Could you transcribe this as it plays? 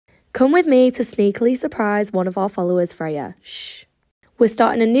Come with me to sneakily surprise one of our followers, Freya. Shh. We're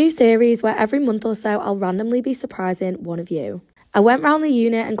starting a new series where every month or so I'll randomly be surprising one of you. I went round the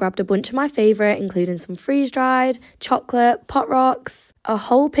unit and grabbed a bunch of my favourite, including some freeze-dried, chocolate, pot rocks, a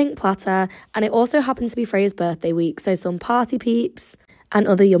whole pink platter, and it also happens to be Freya's birthday week, so some party peeps and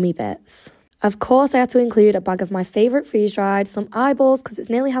other yummy bits. Of course, I had to include a bag of my favourite freeze-dried, some eyeballs because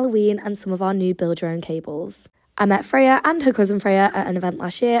it's nearly Halloween, and some of our new build-your-own cables. I met Freya and her cousin Freya at an event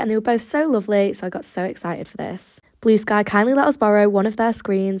last year, and they were both so lovely, so I got so excited for this. Blue Sky kindly let us borrow one of their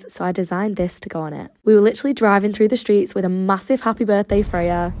screens, so I designed this to go on it. We were literally driving through the streets with a massive happy birthday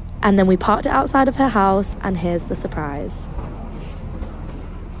Freya, and then we parked it outside of her house, and here's the surprise.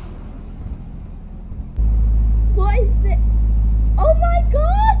 What is this? Oh my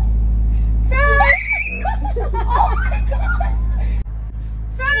god! Oh my god!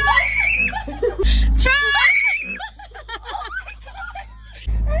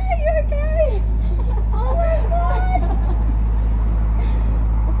 Are you okay? Oh my god!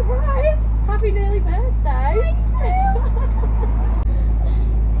 A surprise! Happy nearly birthday! Thank you!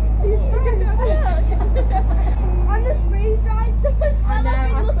 Are you smiling? On the freeze-dried stuff as well. I've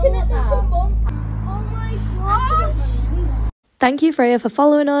been looking at them for months. Oh my gosh! Thank you, Freya, for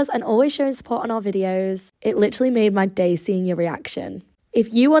following us and always showing support on our videos. It literally made my day seeing your reaction.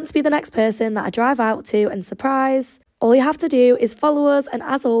 If you want to be the next person that I drive out to and surprise, all you have to do is follow us and,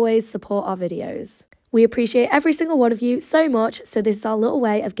 as always, support our videos. We appreciate every single one of you so much, so this is our little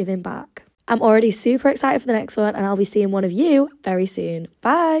way of giving back. I'm already super excited for the next one, and I'll be seeing one of you very soon.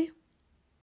 Bye!